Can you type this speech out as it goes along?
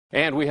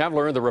And we have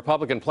learned the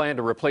Republican plan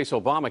to replace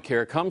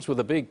Obamacare comes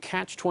with a big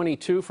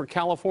catch-22 for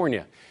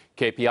California.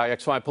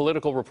 KPIX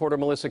political reporter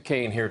Melissa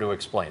Caen here to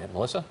explain it.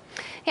 Melissa?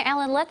 Yeah,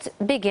 Alan, let's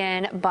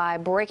begin by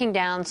breaking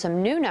down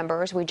some new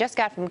numbers we just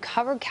got from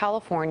Covered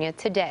California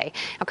today.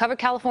 Now, Covered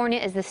California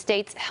is the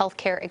state's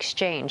healthcare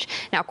exchange.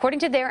 Now,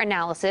 according to their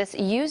analysis,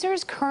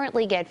 users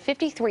currently get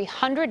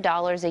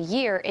 $5,300 a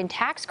year in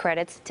tax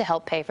credits to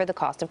help pay for the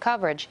cost of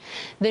coverage.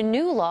 The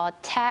new law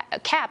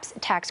caps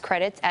tax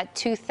credits at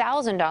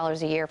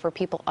 $2,000 a year for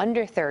people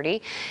under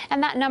 30,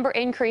 and that number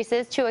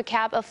increases to a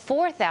cap of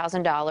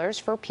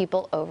 $4,000 for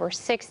people over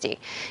 60.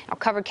 Now,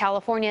 Covered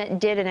California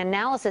did an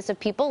analysis of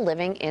people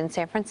living in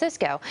San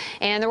Francisco,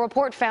 and the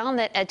report found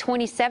that a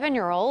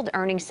 27-year-old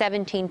earning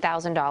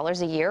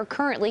 $17,000 a year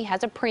currently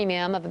has a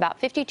premium of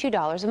about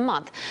 $52 a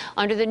month.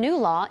 Under the new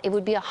law, it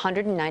would be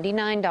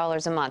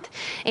 $199 a month.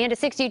 And a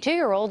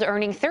 62-year-old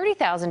earning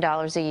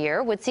 $30,000 a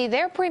year would see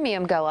their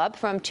premium go up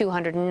from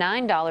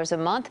 $209 a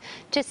month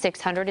to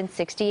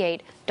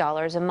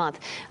 $668 a month.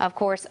 Of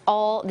course,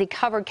 all the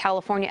Covered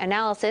California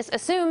analysis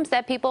assumes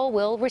that people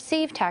will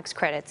receive tax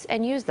credits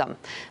and use them.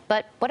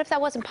 But what if that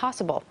wasn't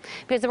possible?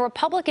 Because the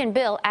Republican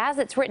bill, as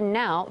it's written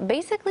now,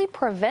 basically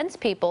prevents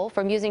people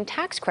from using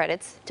tax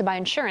credits to buy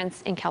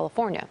insurance in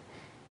California.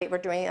 We're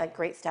doing a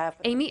great stuff.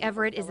 Amy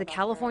Everett is the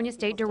California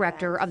State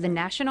Director of the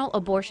National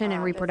Abortion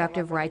and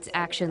Reproductive Rights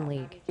Action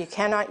League. You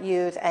cannot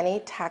use any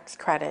tax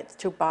credits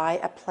to buy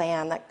a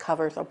plan that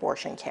covers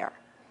abortion care.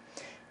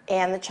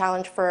 And the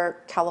challenge for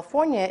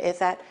California is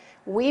that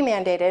we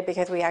mandated,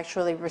 because we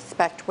actually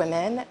respect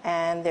women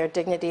and their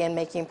dignity in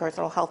making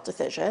personal health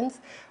decisions,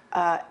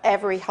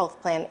 every health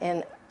plan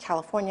in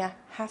California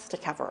has to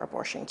cover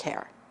abortion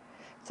care.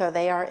 So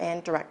they are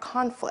in direct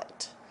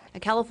conflict. A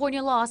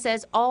California law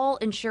says all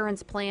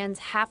insurance plans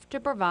have to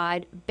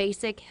provide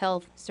basic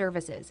health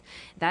services.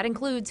 That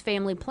includes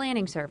family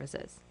planning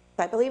services.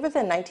 I believe it was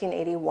in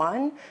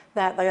 1981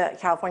 that the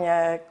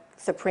California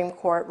Supreme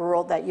Court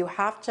ruled that you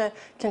have to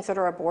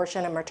consider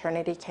abortion and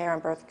maternity care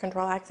and birth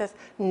control access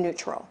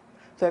neutral.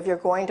 So if you're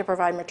going to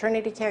provide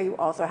maternity care, you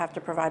also have to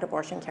provide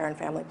abortion care and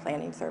family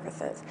planning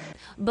services.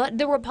 But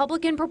the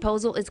Republican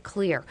proposal is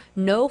clear.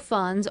 No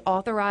funds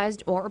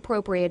authorized or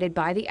appropriated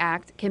by the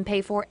act can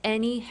pay for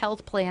any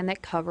health plan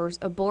that covers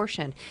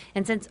abortion.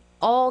 And since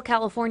all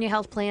California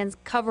health plans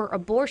cover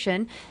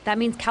abortion, that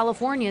means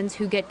Californians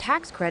who get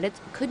tax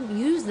credits couldn't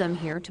use them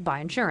here to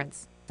buy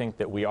insurance. I think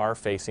that we are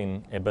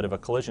facing a bit of a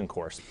collision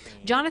course.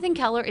 Jonathan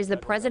Keller is the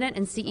president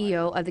and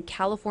CEO of the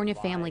California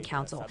Family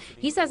Council.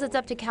 He says it's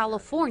up to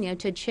California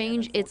to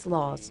change its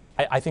laws.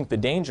 I think the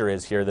danger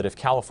is here that if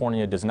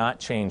California does not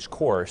change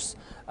course,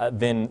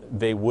 then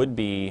they would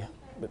be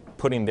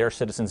putting their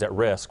citizens at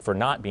risk for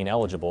not being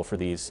eligible for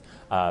these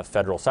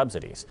federal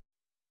subsidies.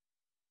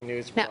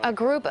 Now, a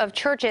group of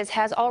churches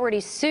has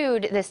already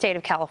sued the state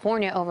of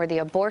California over the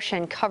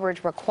abortion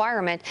coverage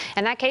requirement,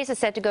 and that case is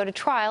set to go to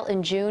trial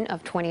in June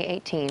of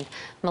 2018.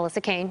 Melissa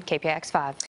Caen, KPIX 5.